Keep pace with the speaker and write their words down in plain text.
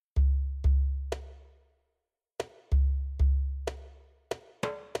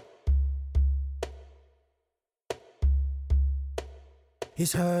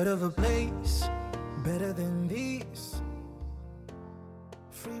He's heard of a place better than these.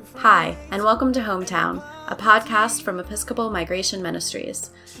 Hi, and welcome to Hometown, a podcast from Episcopal Migration Ministries.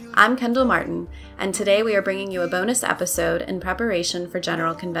 I'm Kendall Martin, and today we are bringing you a bonus episode in preparation for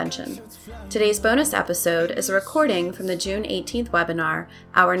General Convention. Today's bonus episode is a recording from the June 18th webinar,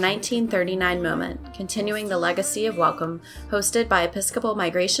 Our 1939 Moment, Continuing the Legacy of Welcome, hosted by Episcopal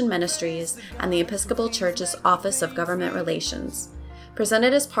Migration Ministries and the Episcopal Church's Office of Government Relations.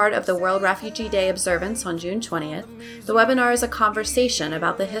 Presented as part of the World Refugee Day observance on June 20th, the webinar is a conversation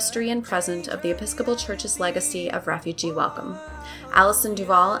about the history and present of the Episcopal Church's legacy of refugee welcome. Allison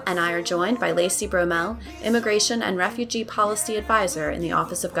Duvall and I are joined by Lacey Bromell, Immigration and Refugee Policy Advisor in the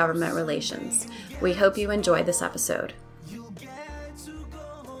Office of Government Relations. We hope you enjoy this episode.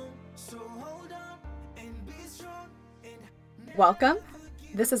 Welcome.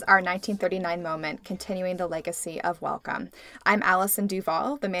 This is our 1939 moment, continuing the legacy of welcome. I'm Allison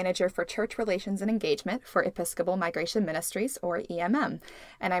Duvall, the Manager for Church Relations and Engagement for Episcopal Migration Ministries, or EMM,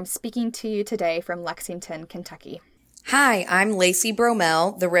 and I'm speaking to you today from Lexington, Kentucky. Hi, I'm Lacey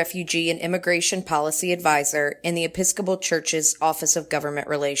Bromell, the Refugee and Immigration Policy Advisor in the Episcopal Church's Office of Government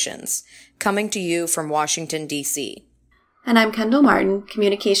Relations, coming to you from Washington, D.C. And I'm Kendall Martin,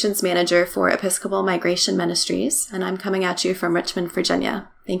 Communications Manager for Episcopal Migration Ministries, and I'm coming at you from Richmond, Virginia.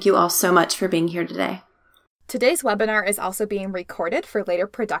 Thank you all so much for being here today. Today's webinar is also being recorded for later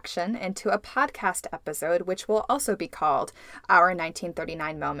production into a podcast episode, which will also be called Our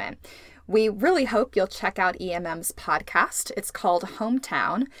 1939 Moment. We really hope you'll check out EMM's podcast. It's called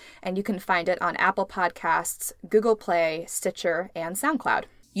Hometown, and you can find it on Apple Podcasts, Google Play, Stitcher, and SoundCloud.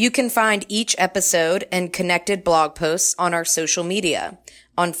 You can find each episode and connected blog posts on our social media,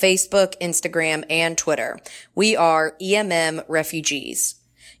 on Facebook, Instagram, and Twitter. We are EMM Refugees.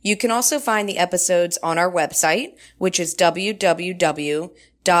 You can also find the episodes on our website, which is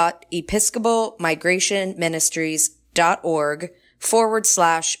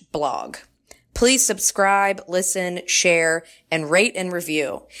www.episcopalmigrationministries.org/blog. Please subscribe, listen, share, and rate and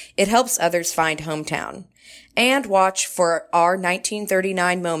review. It helps others find Hometown. And watch for our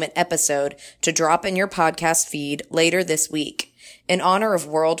 1939 Moment episode to drop in your podcast feed later this week in honor of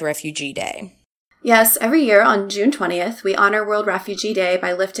World Refugee Day. Yes, every year on June 20th, we honor World Refugee Day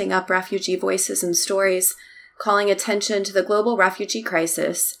by lifting up refugee voices and stories, calling attention to the global refugee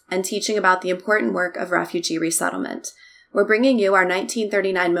crisis, and teaching about the important work of refugee resettlement. We're bringing you our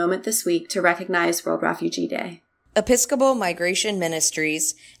 1939 Moment this week to recognize World Refugee Day. Episcopal Migration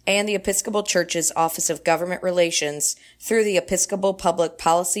Ministries and the Episcopal Church's Office of Government Relations through the Episcopal Public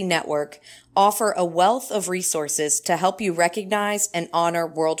Policy Network offer a wealth of resources to help you recognize and honor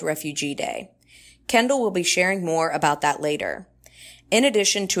World Refugee Day. Kendall will be sharing more about that later. In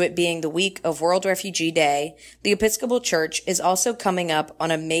addition to it being the week of World Refugee Day, the Episcopal Church is also coming up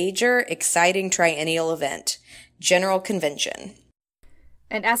on a major, exciting triennial event, General Convention.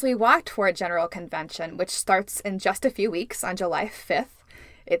 And as we walk toward General Convention, which starts in just a few weeks on July 5th,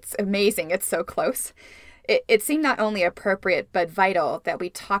 it's amazing, it's so close, it seemed not only appropriate but vital that we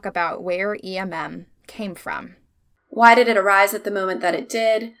talk about where EMM came from. Why did it arise at the moment that it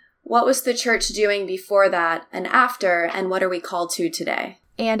did? What was the church doing before that and after, and what are we called to today?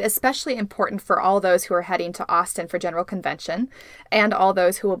 And especially important for all those who are heading to Austin for General Convention and all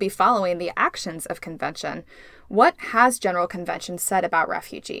those who will be following the actions of convention. What has General Convention said about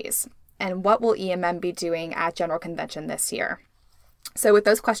refugees? And what will EMM be doing at General Convention this year? So with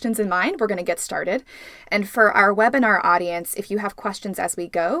those questions in mind, we're going to get started. And for our webinar audience, if you have questions as we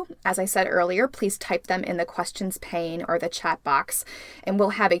go, as I said earlier, please type them in the questions pane or the chat box, and we'll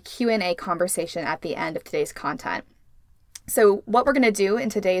have a Q&A conversation at the end of today's content. So what we're going to do in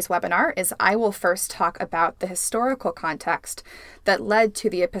today's webinar is I will first talk about the historical context that led to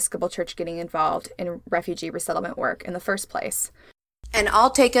the Episcopal Church getting involved in refugee resettlement work in the first place. And I'll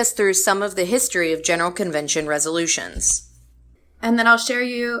take us through some of the history of General Convention resolutions. And then I'll share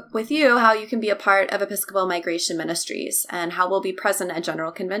with you how you can be a part of Episcopal Migration Ministries and how we'll be present at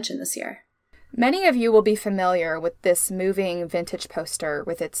General Convention this year. Many of you will be familiar with this moving vintage poster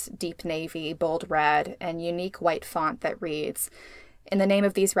with its deep navy, bold red, and unique white font that reads, "In the name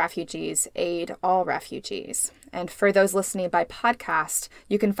of these refugees, aid all refugees." And for those listening by podcast,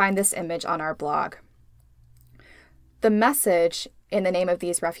 you can find this image on our blog. The message, "In the name of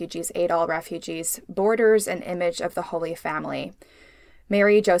these refugees, aid all refugees," borders an image of the Holy Family,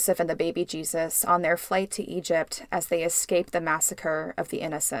 Mary, Joseph, and the baby Jesus on their flight to Egypt as they escape the massacre of the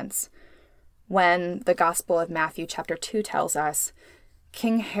innocents. When the Gospel of Matthew chapter 2 tells us,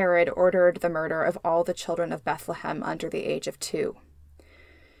 King Herod ordered the murder of all the children of Bethlehem under the age of 2.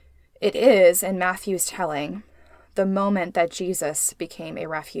 It is, in Matthew's telling, the moment that Jesus became a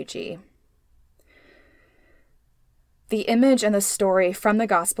refugee. The image and the story from the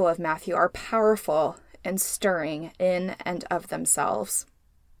Gospel of Matthew are powerful and stirring in and of themselves.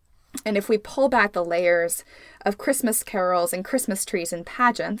 And if we pull back the layers of Christmas carols and Christmas trees and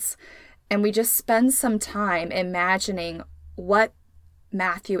pageants, and we just spend some time imagining what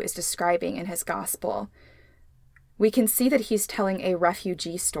Matthew is describing in his gospel, we can see that he's telling a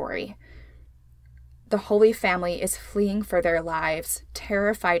refugee story. The Holy Family is fleeing for their lives,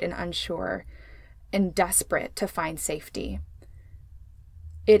 terrified and unsure, and desperate to find safety.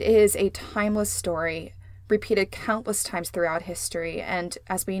 It is a timeless story, repeated countless times throughout history, and,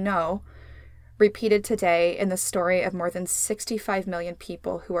 as we know, repeated today in the story of more than 65 million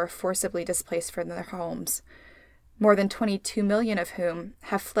people who are forcibly displaced from their homes, more than 22 million of whom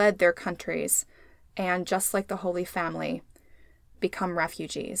have fled their countries and, just like the Holy Family, become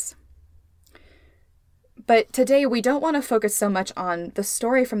refugees. But today we don't want to focus so much on the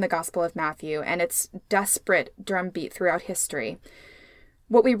story from the Gospel of Matthew and its desperate drumbeat throughout history.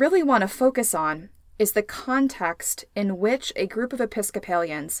 What we really want to focus on is the context in which a group of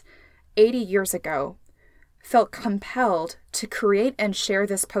Episcopalians 80 years ago felt compelled to create and share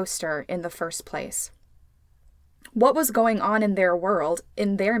this poster in the first place. What was going on in their world,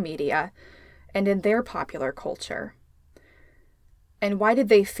 in their media, and in their popular culture? And why did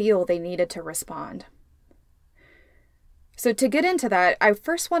they feel they needed to respond? So to get into that, I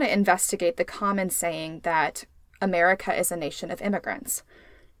first want to investigate the common saying that America is a nation of immigrants.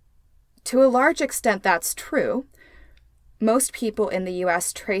 To a large extent, that's true. Most people in the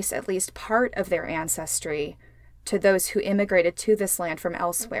U.S. trace at least part of their ancestry to those who immigrated to this land from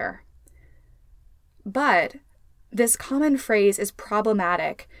elsewhere. But this common phrase is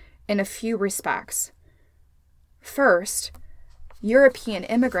problematic in a few respects. First, European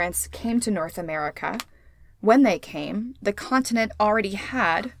immigrants came to North America. When they came, the continent already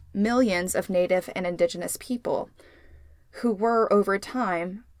had millions of native and indigenous people who were, over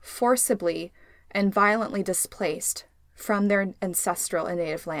time, forcibly and violently displaced from their ancestral and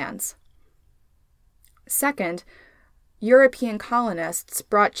native lands. Second, European colonists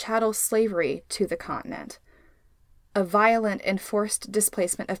brought chattel slavery to the continent, a violent and forced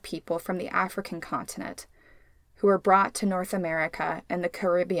displacement of people from the African continent who were brought to North America and the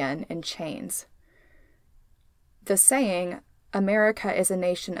Caribbean in chains. The saying, America is a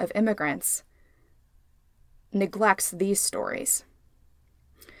nation of immigrants, neglects these stories.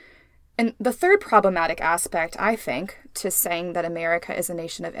 And the third problematic aspect, I think, to saying that America is a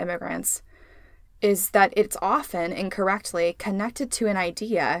nation of immigrants is that it's often incorrectly connected to an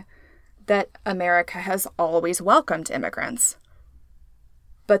idea that America has always welcomed immigrants.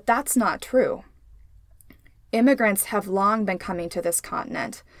 But that's not true. Immigrants have long been coming to this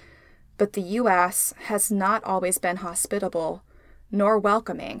continent, but the U.S. has not always been hospitable nor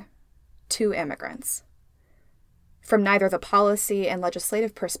welcoming to immigrants, from neither the policy and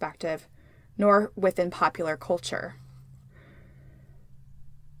legislative perspective nor within popular culture.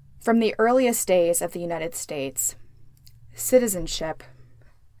 From the earliest days of the United States, citizenship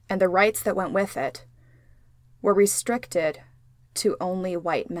and the rights that went with it were restricted to only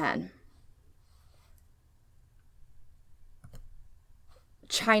white men.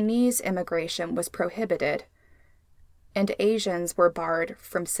 Chinese immigration was prohibited, and Asians were barred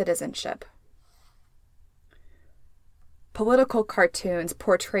from citizenship. Political cartoons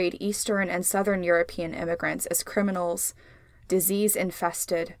portrayed Eastern and Southern European immigrants as criminals,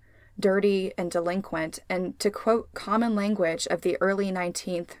 disease-infested, dirty, and delinquent, and to quote common language of the late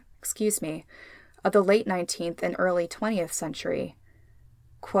 19th and early 20th century,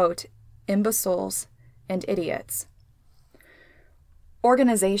 quote, imbeciles and idiots.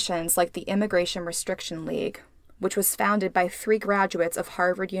 Organizations like the Immigration Restriction League, which was founded by 3 graduates of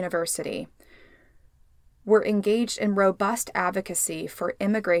Harvard University, were engaged in robust advocacy for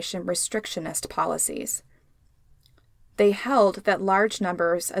immigration restrictionist policies. They held that large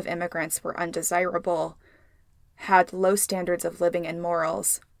numbers of immigrants were undesirable, had low standards of living and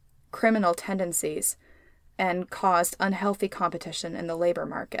morals, criminal tendencies, and caused unhealthy competition in the labor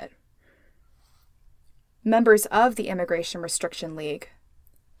market. Members of the Immigration Restriction League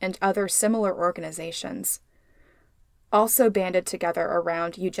and other similar organizations also banded together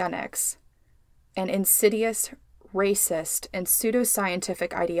around eugenics, an insidious, racist, and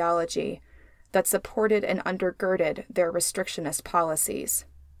pseudoscientific ideology that supported and undergirded their restrictionist policies.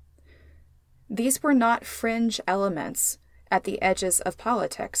 These were not fringe elements at the edges of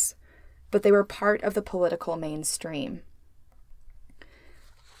politics, but they were part of the political mainstream.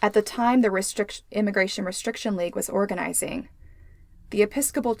 At the time the Immigration Restriction League was organizing, the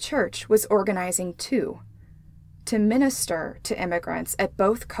Episcopal Church was organizing too, to minister to immigrants at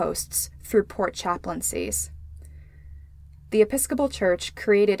both coasts through port chaplaincies. The Episcopal Church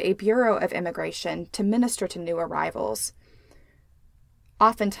created a Bureau of Immigration to minister to new arrivals,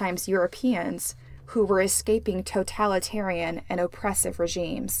 oftentimes Europeans who were escaping totalitarian and oppressive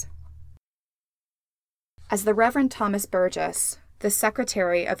regimes. As the Reverend Thomas Burgess, the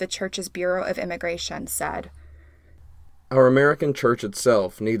secretary of the Church's Bureau of Immigration, said, "Our American church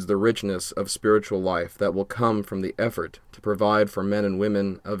itself needs the richness of spiritual life that will come from the effort to provide for men and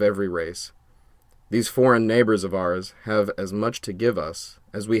women of every race. These foreign neighbors of ours have as much to give us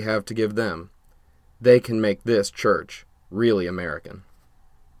as we have to give them. They can make this church really American."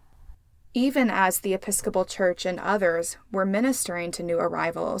 Even as the Episcopal Church and others were ministering to new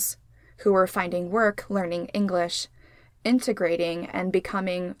arrivals, who were finding work learning English, integrating, and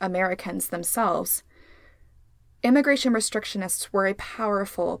becoming Americans themselves, immigration restrictionists were a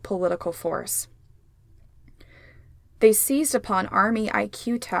powerful political force. They seized upon Army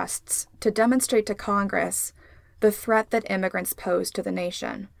IQ tests to demonstrate to Congress the threat that immigrants posed to the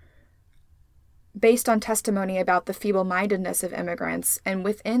nation. Based on testimony about the feeble-mindedness of immigrants and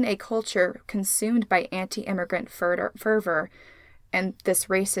within a culture consumed by anti-immigrant fervor and this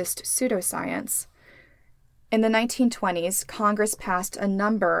racist pseudoscience, in the 1920s, Congress passed a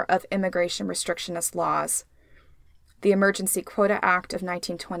number of immigration restrictionist laws: the Emergency Quota Act of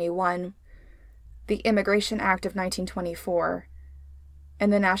 1921, the Immigration Act of 1924,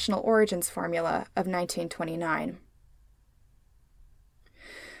 and the National Origins Formula of 1929.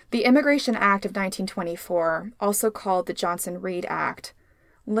 The Immigration Act of 1924, also called the Johnson-Reed Act,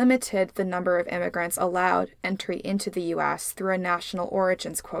 limited the number of immigrants allowed entry into the U.S. through a national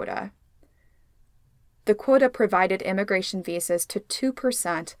origins quota. The quota provided immigration visas to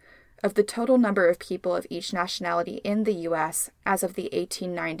 2% of the total number of people of each nationality in the U.S. as of the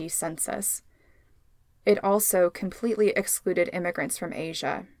 1890 census. It also completely excluded immigrants from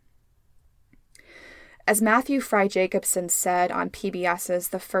Asia. As Matthew Fry Jacobson said on PBS's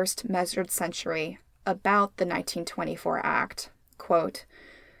The First Measured Century about the 1924 Act, quote,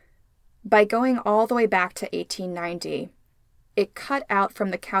 "By going all the way back to 1890, it cut out from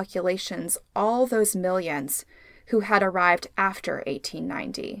the calculations all those millions who had arrived after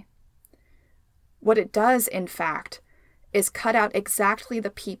 1890. What it does, in fact, is cut out exactly the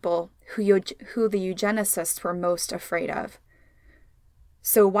people who the eugenicists were most afraid of.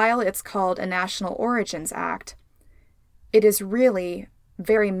 So while it's called a National Origins Act, it is really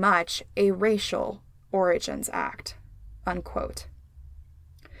very much a Racial Origins Act," unquote.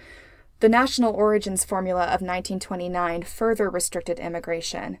 The National Origins Formula of 1929 further restricted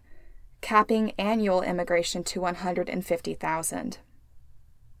immigration, capping annual immigration to 150,000.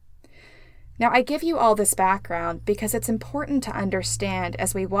 Now, I give you all this background because it's important to understand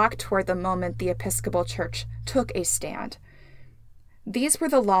as we walk toward the moment the Episcopal Church took a stand. These were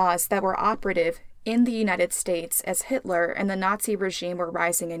the laws that were operative in the United States as Hitler and the Nazi regime were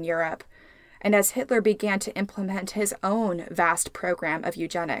rising in Europe, and as Hitler began to implement his own vast program of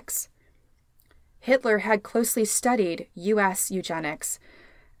eugenics. Hitler had closely studied U.S. eugenics,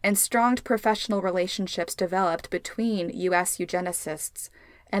 and strong professional relationships developed between U.S. eugenicists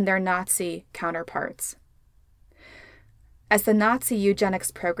and their Nazi counterparts. As the Nazi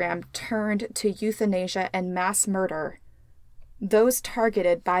eugenics program turned to euthanasia and mass murder, those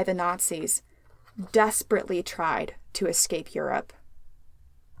targeted by the Nazis desperately tried to escape Europe.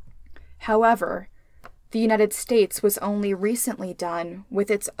 However, the United States was only recently done with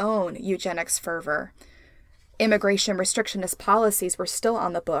its own eugenics fervor. Immigration restrictionist policies were still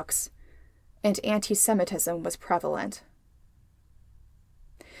on the books, and anti-Semitism was prevalent.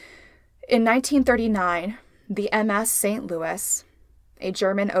 In 1939, the MS St. Louis, a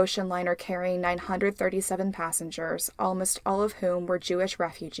German ocean liner carrying 937 passengers, almost all of whom were Jewish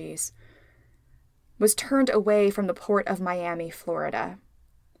refugees, was turned away from the port of Miami, Florida.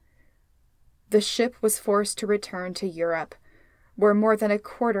 The ship was forced to return to Europe, where more than a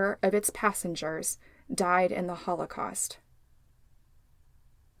quarter of its passengers died in the Holocaust.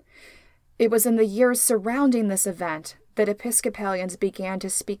 It was in the years surrounding this event that Episcopalians began to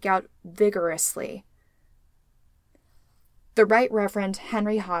speak out vigorously. The Right Reverend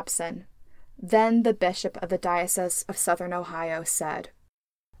Henry Hobson, then the Bishop of the Diocese of Southern Ohio, said,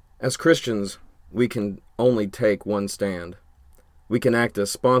 "As Christians, we can only take one stand. We can act as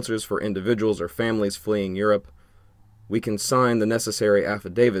sponsors for individuals or families fleeing Europe. We can sign the necessary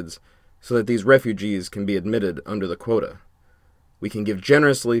affidavits so that these refugees can be admitted under the quota. We can give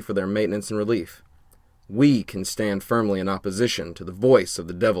generously for their maintenance and relief. We can stand firmly in opposition to the voice of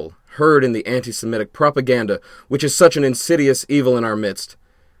the devil heard in the anti-Semitic propaganda, which is such an insidious evil in our midst.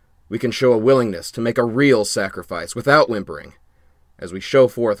 We can show a willingness to make a real sacrifice without whimpering, as we show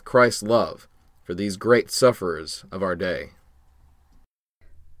forth Christ's love for these great sufferers of our day.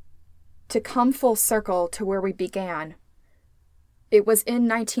 To come full circle to where we began, it was in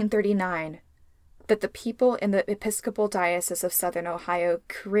 1939 that the people in the Episcopal Diocese of Southern Ohio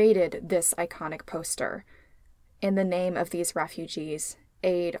created this iconic poster in the name of these refugees,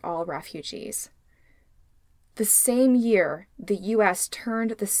 Aid All Refugees. The same year the U.S.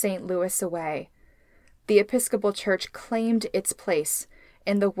 turned the St. Louis away, the Episcopal Church claimed its place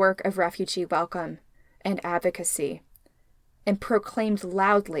in the work of refugee welcome and advocacy, and proclaimed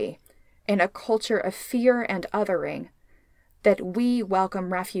loudly, in a culture of fear and othering, that we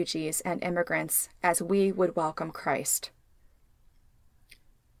welcome refugees and immigrants as we would welcome Christ.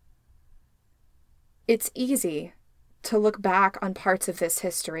 It's easy to look back on parts of this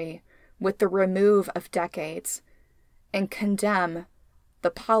history with the remove of decades and condemn the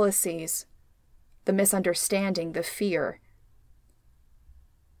policies, the misunderstanding, the fear.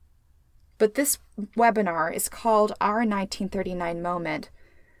 But this webinar is called Our 1939 Moment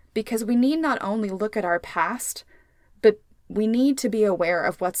because we need not only look at our past, but we need to be aware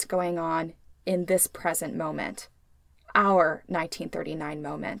of what's going on in this present moment, our 1939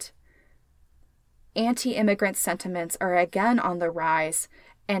 moment. Anti-immigrant sentiments are again on the rise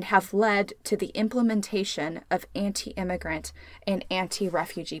and have led to the implementation of anti-immigrant and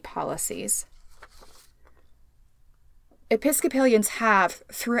anti-refugee policies. Episcopalians have,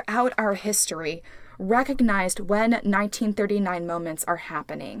 throughout our history, recognized when 1939 moments are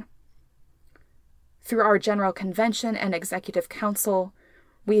happening. Through our General Convention and Executive Council,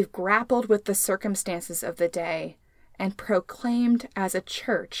 we've grappled with the circumstances of the day and proclaimed as a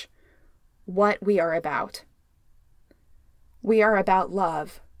church what we are about. We are about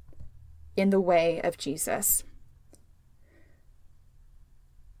love in the way of Jesus.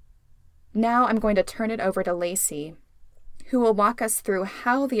 Now I'm going to turn it over to Lacey, who will walk us through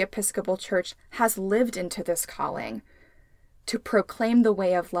how the Episcopal Church has lived into this calling to proclaim the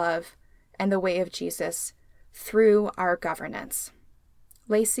way of love and the way of Jesus through our governance.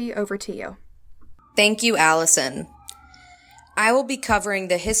 Lacey, over to you. Thank you, Allison. I will be covering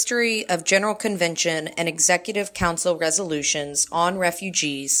the history of General Convention and Executive Council resolutions on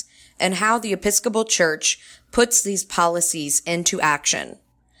refugees and how the Episcopal Church puts these policies into action.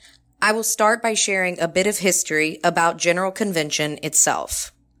 I will start by sharing a bit of history about General Convention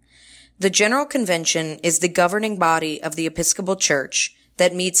itself. The General Convention is the governing body of the Episcopal Church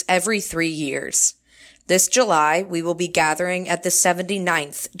that meets every 3 years. This July, we will be gathering at the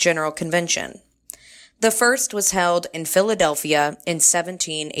 79th General Convention. The first was held in Philadelphia in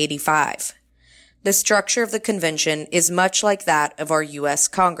 1785. The structure of the convention is much like that of our U.S.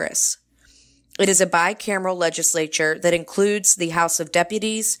 Congress. It is a bicameral legislature that includes the House of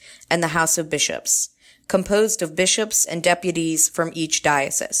Deputies and the House of Bishops, composed of bishops and deputies from each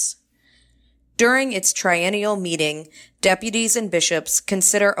diocese. During its triennial meeting, deputies and bishops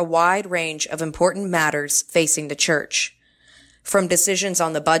consider a wide range of important matters facing the church, from decisions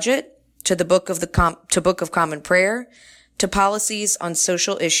on the budget to the Book of Common Prayer, to policies on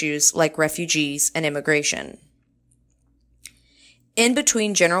social issues like refugees and immigration. In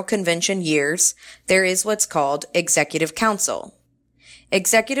between General Convention years, there is what's called Executive Council.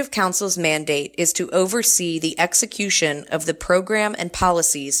 Executive Council's mandate is to oversee the execution of the program and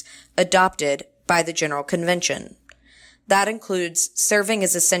policies adopted by the General Convention. That includes serving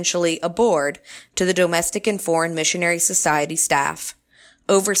as essentially a board to the Domestic and Foreign Missionary Society staff,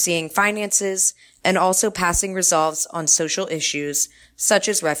 overseeing finances, and also passing resolves on social issues such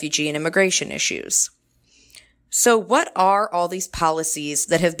as refugee and immigration issues. So what are all these policies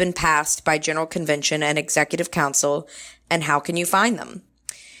that have been passed by General Convention and Executive Council, and how can you find them?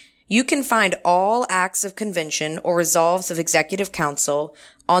 You can find all acts of convention or resolves of Executive Council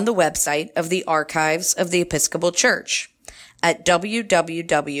on the website of the Archives of the Episcopal Church at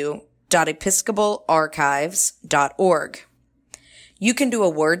www.episcopalarchives.org. You can do a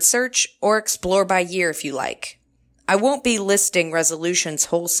word search or explore by year if you like. I won't be listing resolutions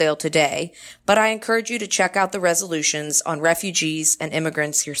wholesale today, but I encourage you to check out the resolutions on refugees and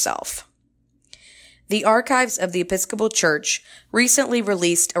immigrants yourself. The Archives of the Episcopal Church recently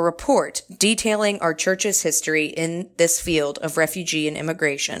released a report detailing our church's history in this field of refugee and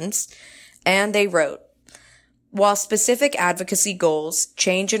immigrations, and they wrote, "While specific advocacy goals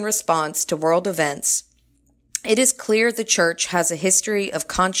change in response to world events, it is clear the Church has a history of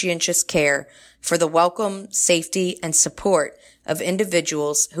conscientious care for the welcome, safety, and support of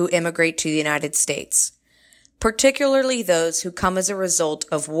individuals who immigrate to the United States, particularly those who come as a result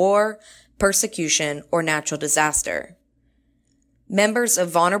of war, persecution, or natural disaster. members of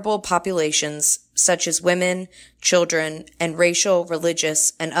vulnerable populations such as women, children, and racial,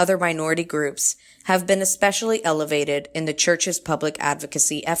 religious, and other minority groups have been especially elevated in the Church's public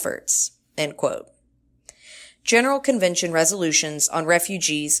advocacy efforts." End quote. General Convention resolutions on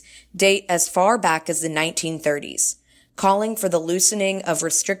refugees date as far back as the 1930s, calling for the loosening of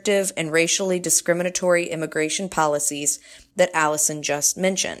restrictive and racially discriminatory immigration policies that Allison just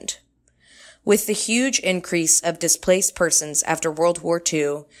mentioned. With the huge increase of displaced persons after World War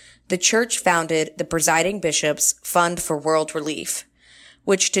II, the Church founded the Presiding Bishops Fund for World Relief,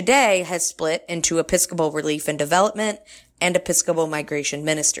 which today has split into Episcopal Relief and Development and Episcopal Migration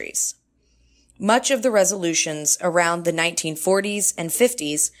Ministries. Much of the resolutions around the 1940s and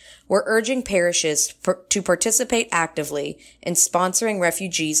 50s were urging parishes to participate actively in sponsoring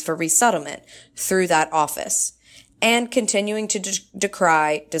refugees for resettlement through that office, and continuing to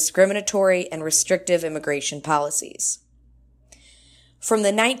decry discriminatory and restrictive immigration policies. From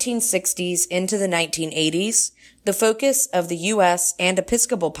the 1960s into the 1980s, the focus of the U.S. and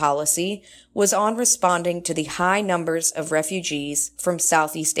Episcopal policy was on responding to the high numbers of refugees from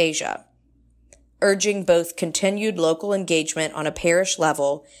Southeast Asia, urging both continued local engagement on a parish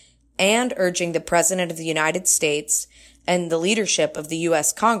level and urging the President of the United States and the leadership of the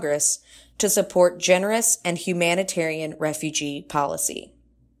U.S. Congress to support generous and humanitarian refugee policy.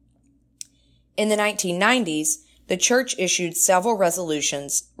 In the 1990s, the Church issued several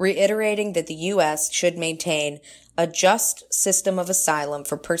resolutions reiterating that the U.S. should maintain a just system of asylum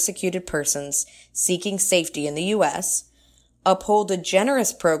for persecuted persons seeking safety in the U.S., uphold a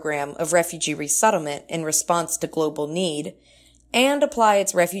generous program of refugee resettlement in response to global need, and apply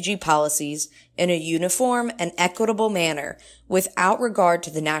its refugee policies in a uniform and equitable manner without regard to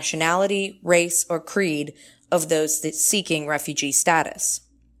the nationality, race, or creed of those seeking refugee status.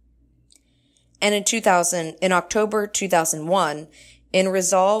 And in October 2001, in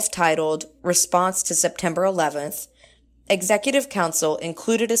resolve titled Response to September 11th, Executive Council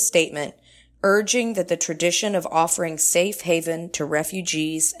included a statement urging that the tradition of offering safe haven to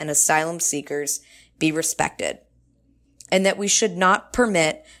refugees and asylum seekers be respected, and that we should not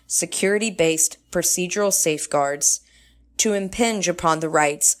permit security-based procedural safeguards to impinge upon the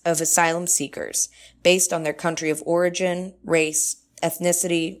rights of asylum seekers based on their country of origin, race,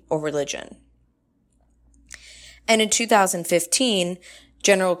 ethnicity, or religion. And in 2015,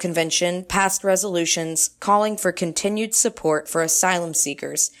 General Convention passed resolutions calling for continued support for asylum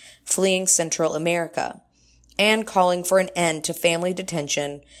seekers fleeing Central America and calling for an end to family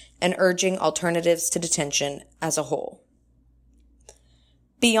detention and urging alternatives to detention as a whole.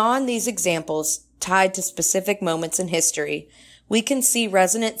 Beyond these examples tied to specific moments in history, we can see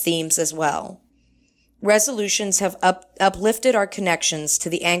resonant themes as well. Resolutions have uplifted our connections to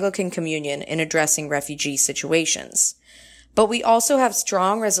the Anglican Communion in addressing refugee situations. But we also have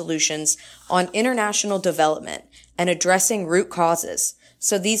strong resolutions on international development and addressing root causes,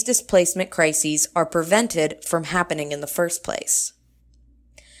 so these displacement crises are prevented from happening in the first place.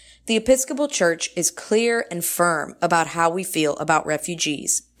 The Episcopal Church is clear and firm about how we feel about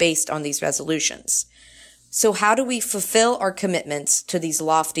refugees based on these resolutions. So how do we fulfill our commitments to these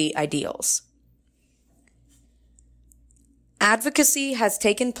lofty ideals? Advocacy has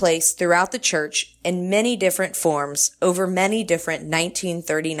taken place throughout the Church in many different forms over many different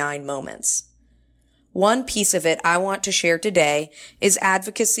 1939 moments. One piece of it I want to share today is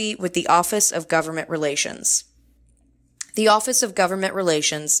advocacy with the Office of Government Relations. The Office of Government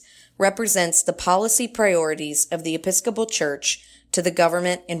Relations represents the policy priorities of the Episcopal Church to the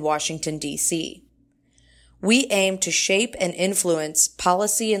government in Washington, D.C. We aim to shape and influence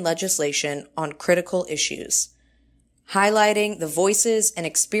policy and legislation on critical issues, highlighting the voices and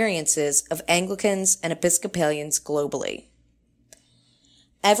experiences of Anglicans and Episcopalians globally.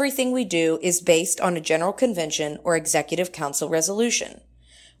 Everything we do is based on a General Convention or Executive Council resolution,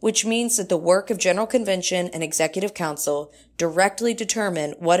 which means that the work of General Convention and Executive Council directly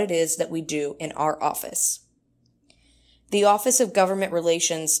determine what it is that we do in our office. The Office of Government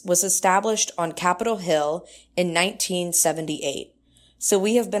Relations was established on Capitol Hill in 1978, so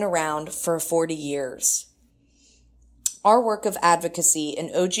we have been around for 40 years. Our work of advocacy in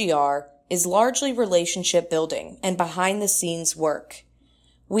OGR is largely relationship building and behind-the-scenes work.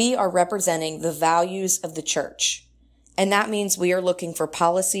 We are representing the values of the Church, and that means we are looking for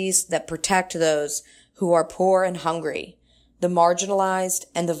policies that protect those who are poor and hungry, the marginalized,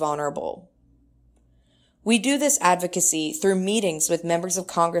 and the vulnerable. We do this advocacy through meetings with members of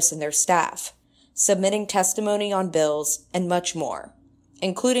Congress and their staff, submitting testimony on bills, and much more,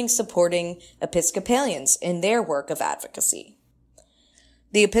 including supporting Episcopalians in their work of advocacy.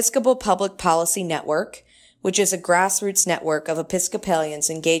 The Episcopal Public Policy Network, which is a grassroots network of Episcopalians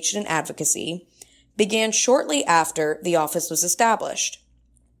engaged in advocacy, began shortly after the office was established,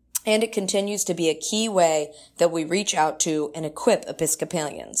 and it continues to be a key way that we reach out to and equip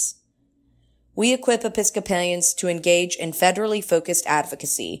Episcopalians. We equip Episcopalians to engage in federally focused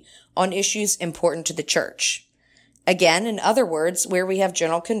advocacy on issues important to the Church. Again, in other words, where we have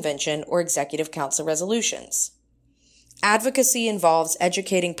General Convention or Executive Council resolutions. Advocacy involves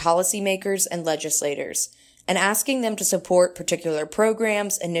educating policymakers and legislators and asking them to support particular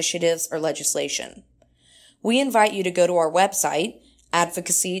programs, initiatives, or legislation. We invite you to go to our website,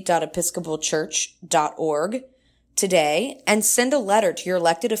 advocacy.episcopalchurch.org, today and send a letter to your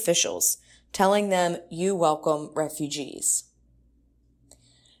elected officials telling them you welcome refugees.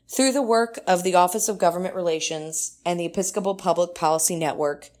 Through the work of the Office of Government Relations and the Episcopal Public Policy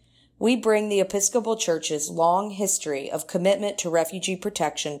Network, we bring the Episcopal Church's long history of commitment to refugee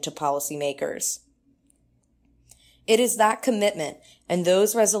protection to policymakers. It is that commitment and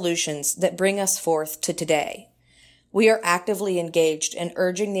those resolutions that bring us forth to today. We are actively engaged in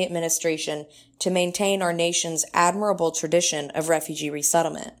urging the administration to maintain our nation's admirable tradition of refugee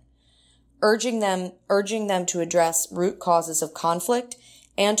resettlement, urging them to address root causes of conflict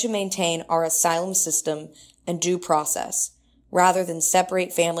and to maintain our asylum system and due process, rather than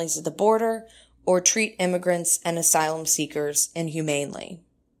separate families at the border or treat immigrants and asylum seekers inhumanely.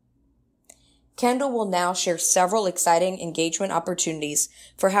 Kendall will now share several exciting engagement opportunities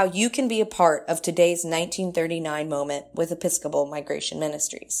for how you can be a part of today's 1939 moment with Episcopal Migration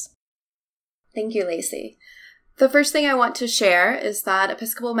Ministries. Thank you, Lacey. The first thing I want to share is that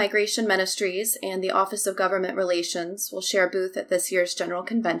Episcopal Migration Ministries and the Office of Government Relations will share a booth at this year's General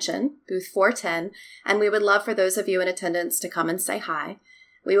Convention, booth 410, and we would love for those of you in attendance to come and say hi.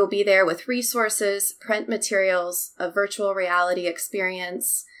 We will be there with resources, print materials, a virtual reality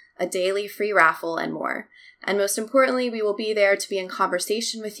experience, a daily free raffle, and more. And most importantly, we will be there to be in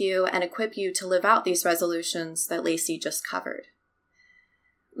conversation with you and equip you to live out these resolutions that Lacey just covered.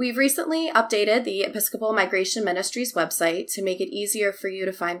 We've recently updated the Episcopal Migration Ministries website to make it easier for you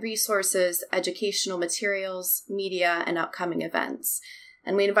to find resources, educational materials, media, and upcoming events.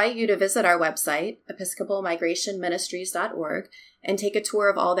 And we invite you to visit our website, episcopalmigrationministries.org, and take a tour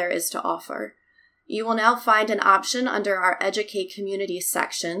of all there is to offer. You will now find an option under our Educate Community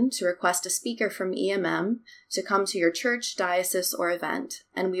section to request a speaker from EMM to come to your church, diocese, or event,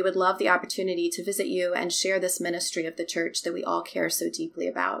 and we would love the opportunity to visit you and share this ministry of the church that we all care so deeply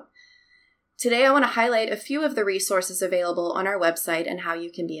about. Today, I want to highlight a few of the resources available on our website and how you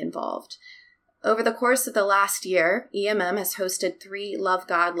can be involved. Over the course of the last year, EMM has hosted 3 Love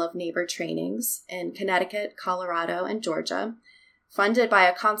God, Love Neighbor trainings in Connecticut, Colorado, and Georgia. Funded by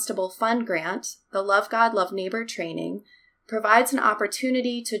a Constable Fund grant, the Love God, Love Neighbor training provides an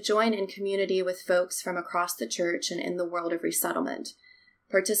opportunity to join in community with folks from across the church and in the world of resettlement.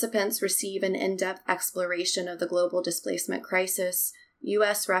 Participants receive an in-depth exploration of the global displacement crisis,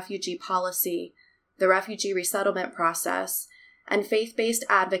 U.S. refugee policy, the refugee resettlement process, and faith-based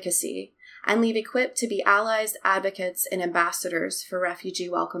advocacy, and leave equipped to be allies, advocates, and ambassadors for refugee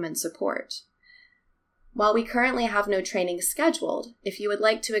welcome and support. While we currently have no training scheduled, if you would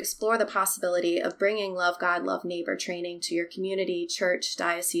like to explore the possibility of bringing Love God, Love Neighbor training to your community, church,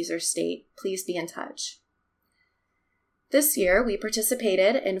 diocese, or state, please be in touch. This year, we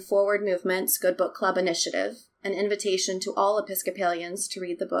participated in Forward Movement's Good Book Club initiative, an invitation to all Episcopalians to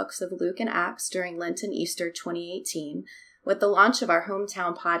read the books of Luke and Acts during Lent and Easter 2018, with the launch of our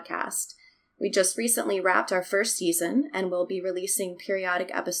Hometown podcast. We just recently wrapped our first season and will be releasing periodic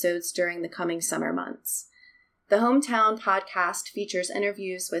episodes during the coming summer months. The Hometown podcast features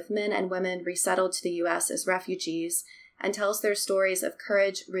interviews with men and women resettled to the U.S. as refugees and tells their stories of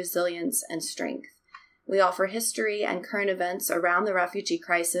courage, resilience, and strength. We offer history and current events around the refugee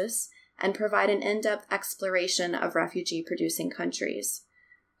crisis and provide an in-depth exploration of refugee-producing countries.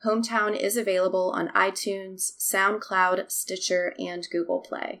 Hometown is available on iTunes, SoundCloud, Stitcher, and Google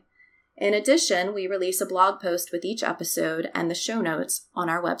Play. In addition, we release a blog post with each episode and the show notes on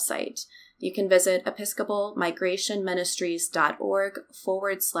our website. You can visit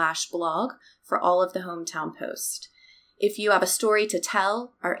episcopalmigrationministries.org/blog for all of the Hometown posts. If you have a story to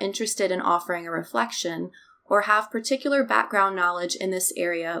tell, are interested in offering a reflection, or have particular background knowledge in this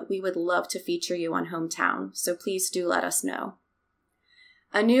area, we would love to feature you on Hometown, so please do let us know.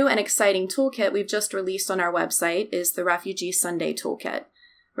 A new and exciting toolkit we've just released on our website is the Refugee Sunday Toolkit.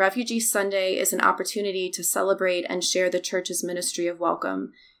 Refugee Sunday is an opportunity to celebrate and share the church's ministry of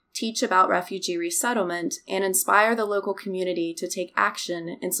welcome, teach about refugee resettlement, and inspire the local community to take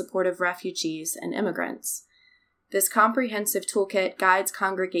action in support of refugees and immigrants. This comprehensive toolkit guides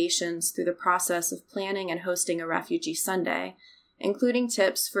congregations through the process of planning and hosting a Refugee Sunday, including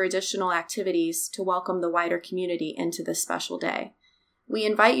tips for additional activities to welcome the wider community into this special day. We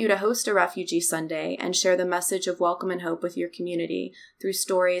invite you to host a Refugee Sunday and share the message of welcome and hope with your community through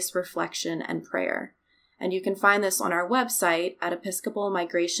stories, reflection, and prayer. And you can find this on our website at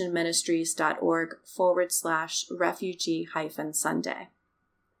episcopalmigrationministries.org/refugee-Sunday.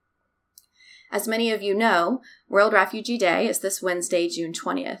 As many of you know, World Refugee Day is this Wednesday, June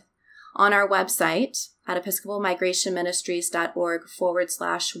 20th. On our website at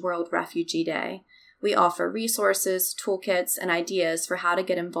episcopalmigrationministries.org/World Refugee Day, we offer resources, toolkits, and ideas for how to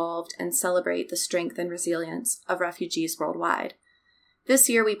get involved and celebrate the strength and resilience of refugees worldwide. This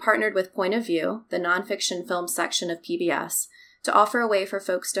year, we partnered with Point of View, the nonfiction film section of PBS, to offer a way for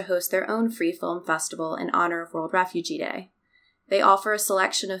folks to host their own free film festival in honor of World Refugee Day. They offer a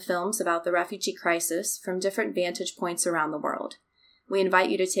selection of films about the refugee crisis from different vantage points around the world. We invite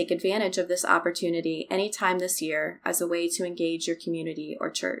you to take advantage of this opportunity anytime this year as a way to engage your community or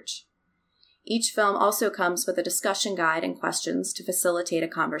church. Each film also comes with a discussion guide and questions to facilitate a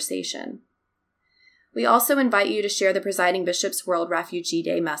conversation. We also invite you to share the presiding bishop's World Refugee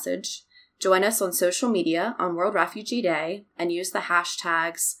Day message. Join us on social media on World Refugee Day and use the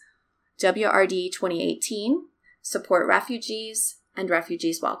hashtags WRD2018, Support Refugees, and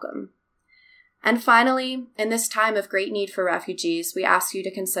Refugees Welcome. And finally, in this time of great need for refugees, we ask you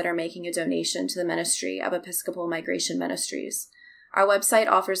to consider making a donation to the ministry of Episcopal Migration Ministries. Our website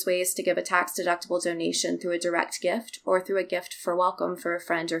offers ways to give a tax-deductible donation through a direct gift or through a gift for welcome for a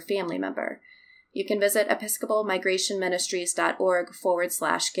friend or family member. You can visit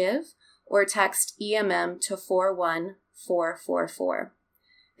episcopalmigrationministries.org/give or text EMM to 41444.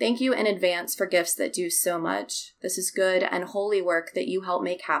 Thank you in advance for gifts that do so much. This is good and holy work that you help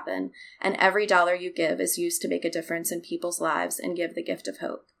make happen, and every dollar you give is used to make a difference in people's lives and give the gift of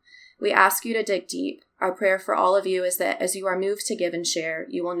hope. We ask you to dig deep. Our prayer for all of you is that as you are moved to give and share,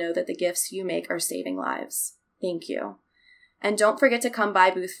 you will know that the gifts you make are saving lives. Thank you. And don't forget to come by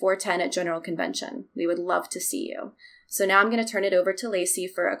booth 410 at General Convention. We would love to see you. So now I'm going to turn it over to Lacey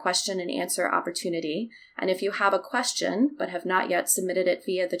for a question and answer opportunity. And if you have a question but have not yet submitted it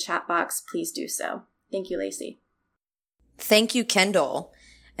via the chat box, please do so. Thank you, Lacey. Thank you, Kendall.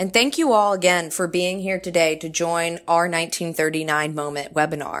 And thank you all again for being here today to join our 1939 Moment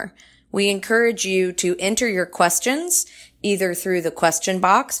webinar. We encourage you to enter your questions either through the question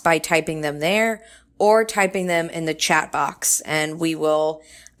box by typing them there or typing them in the chat box, and we will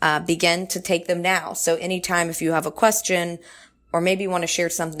begin to take them now. So anytime if you have a question or maybe want to share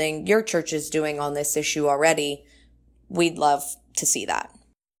something your church is doing on this issue already, we'd love to see that.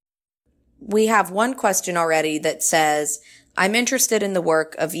 We have one question already that says, I'm interested in the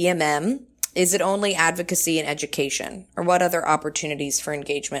work of EMM. Is it only advocacy and education, or what other opportunities for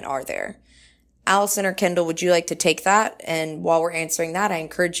engagement are there? Allison or Kendall, would you like to take that? And while we're answering that, I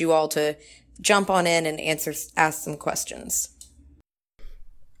encourage you all to jump on in and ask some questions.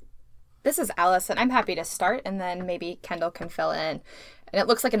 This is Allison. I'm happy to start, and then maybe Kendall can fill in. And it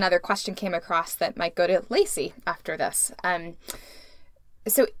looks like another question came across that might go to Lacey after this.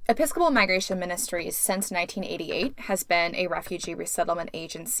 So Episcopal Migration Ministries since 1988 has been a refugee resettlement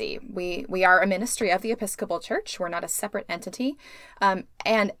agency. We are a ministry of the Episcopal Church. We're not a separate entity.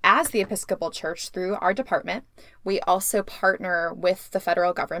 And as the Episcopal Church, through our department, we also partner with the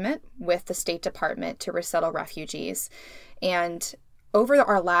federal government, with the State Department to resettle refugees. And over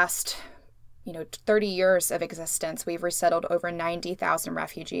our last 30 years of existence, we've resettled over 90,000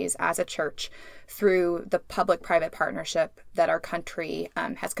 refugees as a church through the public-private partnership that our country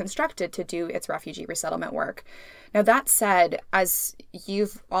has constructed to do its refugee resettlement work. Now, that said, as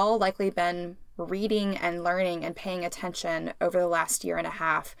you've all likely been reading and learning and paying attention over the last year and a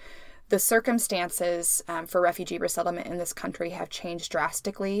half, the circumstances for refugee resettlement in this country have changed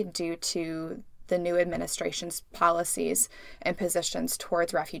drastically due to the new administration's policies and positions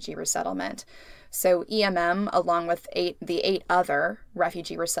towards refugee resettlement. So EMM, along with the eight other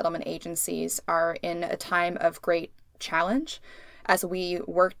refugee resettlement agencies, are in a time of great challenge as we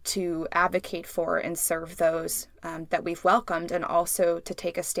work to advocate for and serve those that we've welcomed, and also to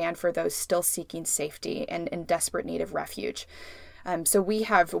take a stand for those still seeking safety and in desperate need of refuge. So we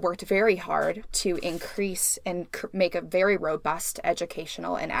have worked very hard to increase and make a very robust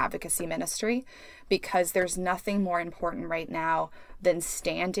educational and advocacy ministry, because there's nothing more important right now than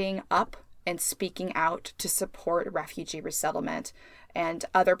standing up and speaking out to support refugee resettlement and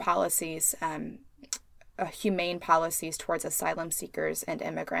other policies, humane policies towards asylum seekers and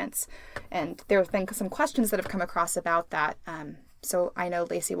immigrants. And there have been some questions that have come across about that. So I know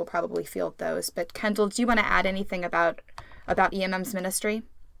Lacey will probably field those. But Kendall, do you want to add anything about EMM's ministry?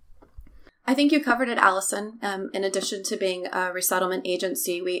 I think you covered it, Allison. In addition to being a resettlement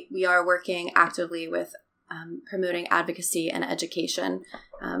agency, we are working actively with promoting advocacy and education.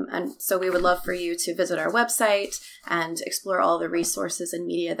 And so we would love for you to visit our website and explore all the resources and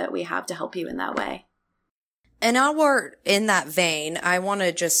media that we have to help you in that way. And in that vein, I want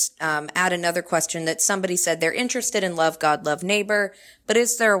to just add another question that somebody said they're interested in Love God, Love Neighbor, but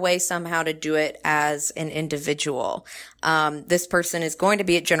is there a way somehow to do it as an individual? This person is going to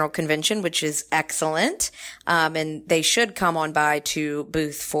be at General Convention, which is excellent, and they should come on by to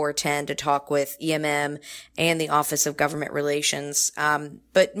booth 410 to talk with EMM and the Office of Government Relations.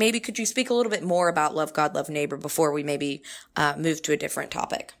 But maybe could you speak a little bit more about Love God, Love Neighbor before we maybe move to a different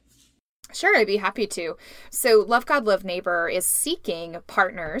topic? Sure, I'd be happy to. So Love God, Love Neighbor is seeking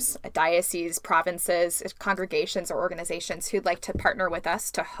partners, dioceses, provinces, congregations, or organizations who'd like to partner with us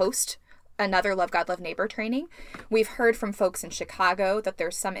to host another Love God, Love Neighbor training. We've heard from folks in Chicago that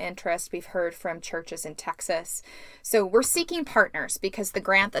there's some interest. We've heard from churches in Texas. So we're seeking partners because the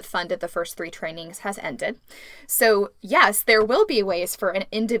grant that funded the first 3 trainings has ended. So yes, there will be ways for an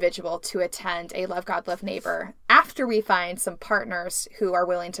individual to attend a Love God, Love Neighbor after we find some partners who are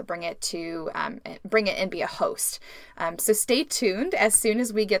willing to bring it and be a host. So stay tuned. As soon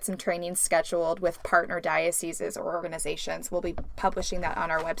as we get some training scheduled with partner dioceses or organizations, we'll be publishing that on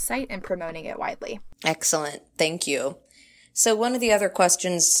our website and promoting it widely. Excellent. Thank you. So one of the other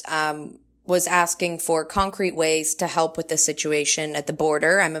questions was asking for concrete ways to help with the situation at the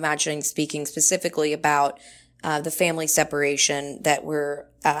border. I'm imagining speaking specifically about the family separation that we're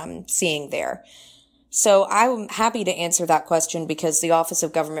seeing there. So I'm happy to answer that question because the Office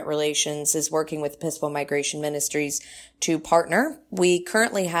of Government Relations is working with Episcopal Migration Ministries to partner. We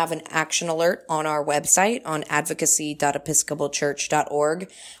currently have an action alert on our website on advocacy.episcopalchurch.org,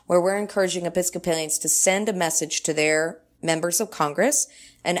 where we're encouraging Episcopalians to send a message to their members of Congress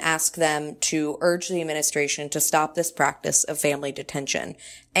and ask them to urge the administration to stop this practice of family detention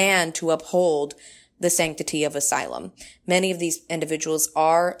and to uphold the sanctity of asylum. Many of these individuals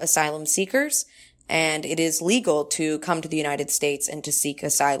are asylum seekers, and it is legal to come to the United States and to seek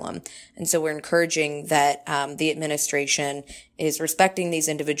asylum. And so we're encouraging that the administration is respecting these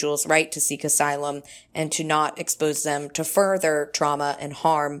individuals' right to seek asylum and to not expose them to further trauma and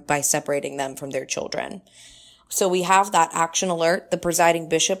harm by separating them from their children. So we have that action alert. The presiding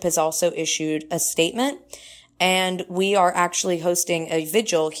bishop has also issued a statement, and we are actually hosting a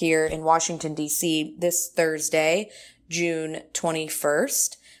vigil here in Washington, D.C. this Thursday, June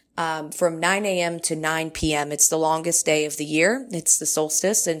 21st. From 9 a.m. to 9 p.m. It's the longest day of the year. It's the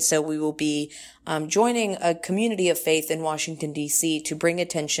solstice. And so we will be joining a community of faith in Washington, D.C. to bring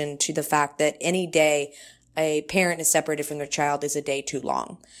attention to the fact that any day a parent is separated from their child is a day too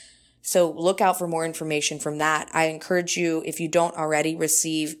long. So look out for more information from that. I encourage you, if you don't already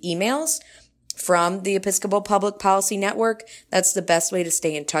receive emails from the Episcopal Public Policy Network, that's the best way to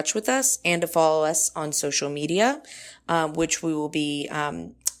stay in touch with us and to follow us on social media, which we will be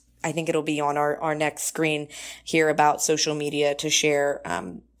I think it'll be on our next screen here about social media to share,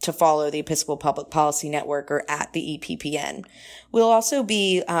 to follow the Episcopal Public Policy Network or at the EPPN. We'll also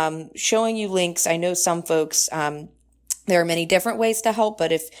be showing you links. I know some folks, there are many different ways to help,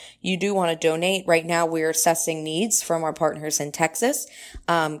 but if you do want to donate, right now we're assessing needs from our partners in Texas.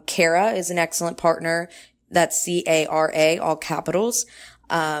 CARA is an excellent partner. That's C-A-R-A, all capitals.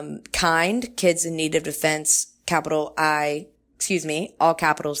 KIND, Kids in Need of Defense, all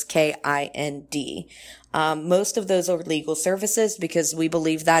capitals K-I-N-D. Most of those are legal services because we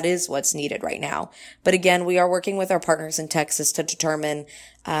believe that is what's needed right now. But again, we are working with our partners in Texas to determine,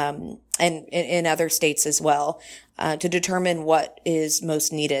 and in other states as well, to determine what is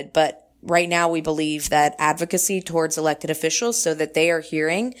most needed. But right now we believe that advocacy towards elected officials so that they are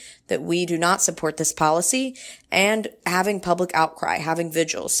hearing that we do not support this policy and having public outcry, having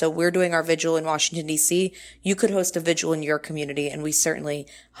vigils. So we're doing our vigil in Washington, D.C. You could host a vigil in your community, and we certainly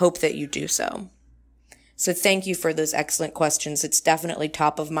hope that you do so. So thank you for those excellent questions. It's definitely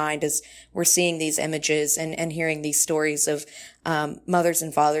top of mind as we're seeing these images and hearing these stories of mothers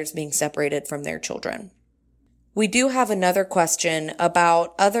and fathers being separated from their children. We do have another question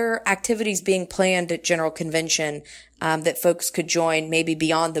about other activities being planned at General Convention that folks could join maybe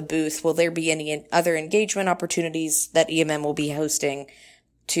beyond the booth. Will there be any other engagement opportunities that EMM will be hosting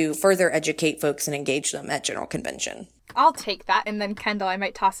to further educate folks and engage them at General Convention? I'll take that, and then Kendall, I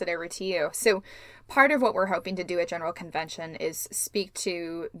might toss it over to you. So part of what we're hoping to do at General Convention is speak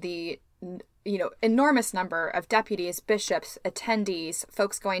to the enormous number of deputies, bishops, attendees,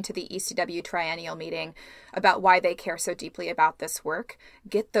 folks going to the ECW triennial meeting about why they care so deeply about this work.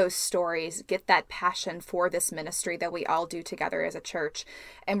 Get those stories, get that passion for this ministry that we all do together as a church.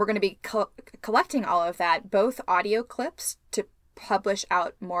 And we're going to be collecting all of that, both audio clips to publish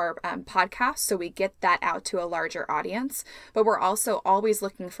out more podcasts so we get that out to a larger audience, but we're also always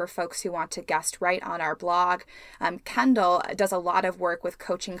looking for folks who want to guest write on our blog. Kendall does a lot of work with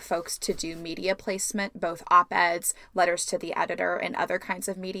coaching folks to do media placement, both op-eds, letters to the editor, and other kinds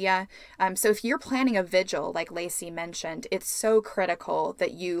of media. So if you're planning a vigil, like Lacey mentioned, it's so critical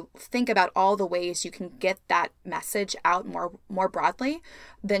that you think about all the ways you can get that message out more broadly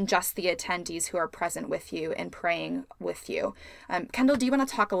than just the attendees who are present with you and praying with you. Kendall, do you want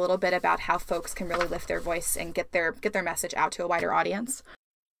to talk a little bit about how folks can really lift their voice and get their message out to a wider audience?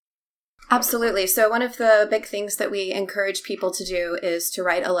 Absolutely. So one of the big things that we encourage people to do is to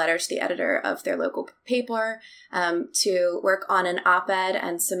write a letter to the editor of their local paper, to work on an op-ed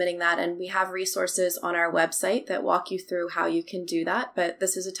and submitting that. And we have resources on our website that walk you through how you can do that. But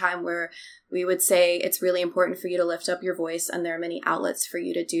this is a time where we would say it's really important for you to lift up your voice, and there are many outlets for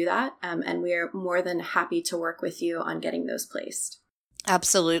you to do that. And we are more than happy to work with you on getting those placed.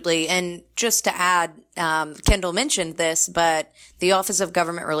 Absolutely. And just to add, Kendall mentioned this, but the Office of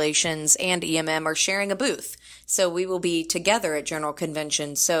Government Relations and EMM are sharing a booth. So we will be together at General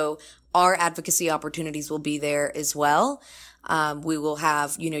Convention. So our advocacy opportunities will be there as well. We will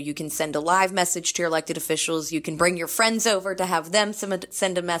have, you can send a live message to your elected officials. You can bring your friends over to have them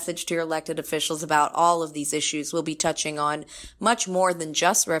send a message to your elected officials about all of these issues. We'll be touching on much more than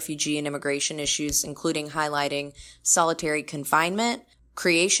just refugee and immigration issues, including highlighting solitary confinement,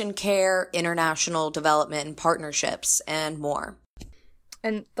 creation care, international development and partnerships, and more.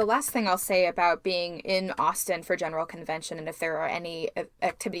 And the last thing I'll say about being in Austin for General Convention, and if there are any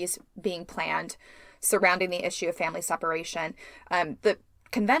activities being planned surrounding the issue of family separation, the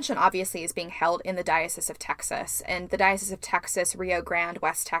convention obviously is being held in the Diocese of Texas, and the Diocese of Texas, Rio Grande,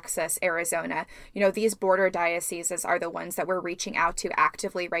 West Texas, Arizona, these border dioceses are the ones that we're reaching out to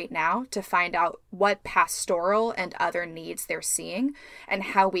actively right now to find out what pastoral and other needs they're seeing and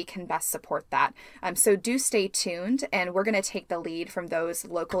how we can best support that. So do stay tuned, and we're going to take the lead from those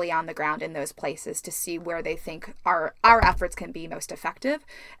locally on the ground in those places to see where they think our efforts can be most effective,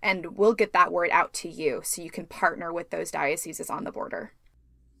 and we'll get that word out to you so you can partner with those dioceses on the border.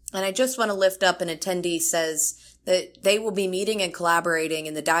 And I just want to lift up an attendee says that they will be meeting and collaborating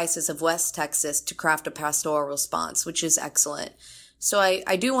in the Diocese of West Texas to craft a pastoral response, which is excellent. So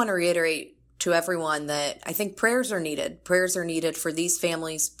I do want to reiterate to everyone that I think prayers are needed. Prayers are needed for these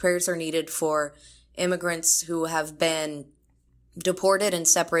families. Prayers are needed for immigrants who have been deported and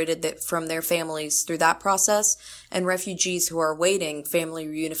separated from their families through that process, and refugees who are awaiting family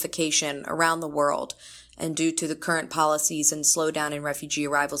reunification around the world, and due to the current policies and slowdown in refugee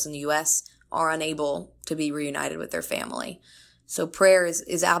arrivals in the U.S., are unable to be reunited with their family. So prayer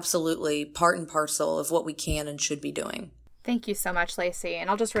is absolutely part and parcel of what we can and should be doing. Thank you so much, Lacey. And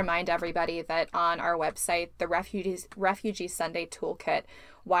I'll just remind everybody that on our website, the Refugee Sunday Toolkit,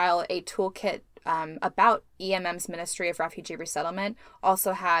 while a toolkit about EMM's Ministry of Refugee Resettlement,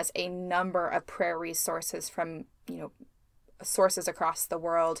 also has a number of prayer resources from, sources across the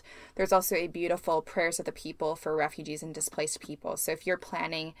world. There's also a beautiful Prayers of the People for refugees and displaced people. So if you're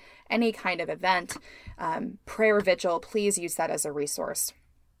planning any kind of event, prayer vigil, please use that as a resource.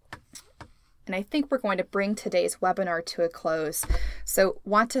 And I think we're going to bring today's webinar to a close. So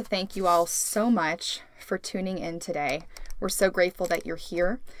want to thank you all so much for tuning in today. We're so grateful that you're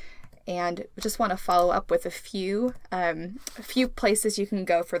here. And we just want to follow up with a few places you can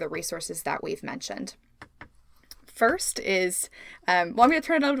go for the resources that we've mentioned. First is, I'm going to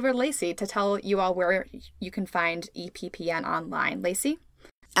turn it over to Lacey to tell you all where you can find EPPN online. Lacey?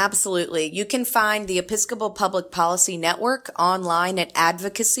 Absolutely. You can find the Episcopal Public Policy Network online at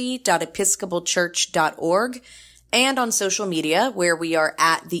advocacy.episcopalchurch.org and on social media, where we are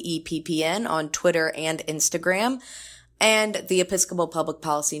at the EPPN on Twitter and Instagram, and the Episcopal Public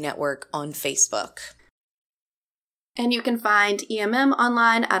Policy Network on Facebook. And you can find EMM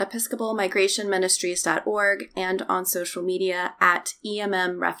online at episcopalmigrationministries.org and on social media at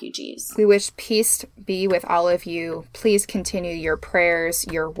EMM Refugees. We wish peace be with all of you. Please continue your prayers,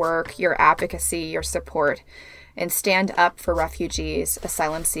 your work, your advocacy, your support, and stand up for refugees,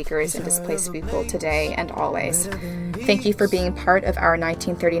 asylum seekers, and displaced people today and always. Thank you for being part of our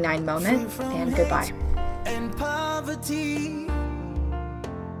 1939 moment, and goodbye. And poverty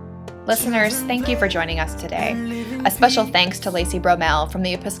Listeners, thank you for joining us today. A special thanks to Lacey Bromell from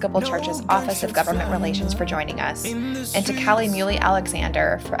the Episcopal Church's Office of Government Relations for joining us, and to Callie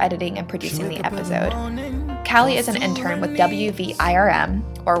Muley-Alexander for editing and producing the episode. Callie is an intern with WVIRM,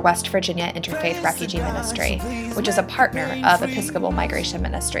 or West Virginia Interfaith Refugee Ministry, which is a partner of Episcopal Migration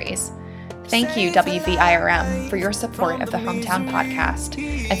Ministries. Thank you, WVIRM, for your support of the Hometown Podcast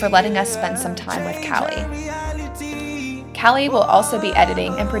and for letting us spend some time with Callie. Callie will also be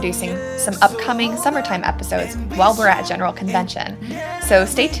editing and producing some upcoming summertime episodes while we're at General Convention. So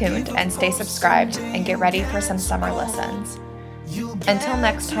stay tuned and stay subscribed and get ready for some summer listens. Until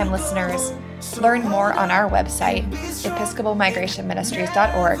next time, listeners, learn more on our website,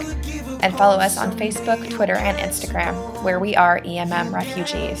 episcopalmigrationministries.org, and follow us on Facebook, Twitter, and Instagram, where we are EMM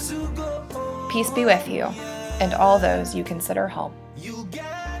Refugees. Peace be with you and all those you consider home.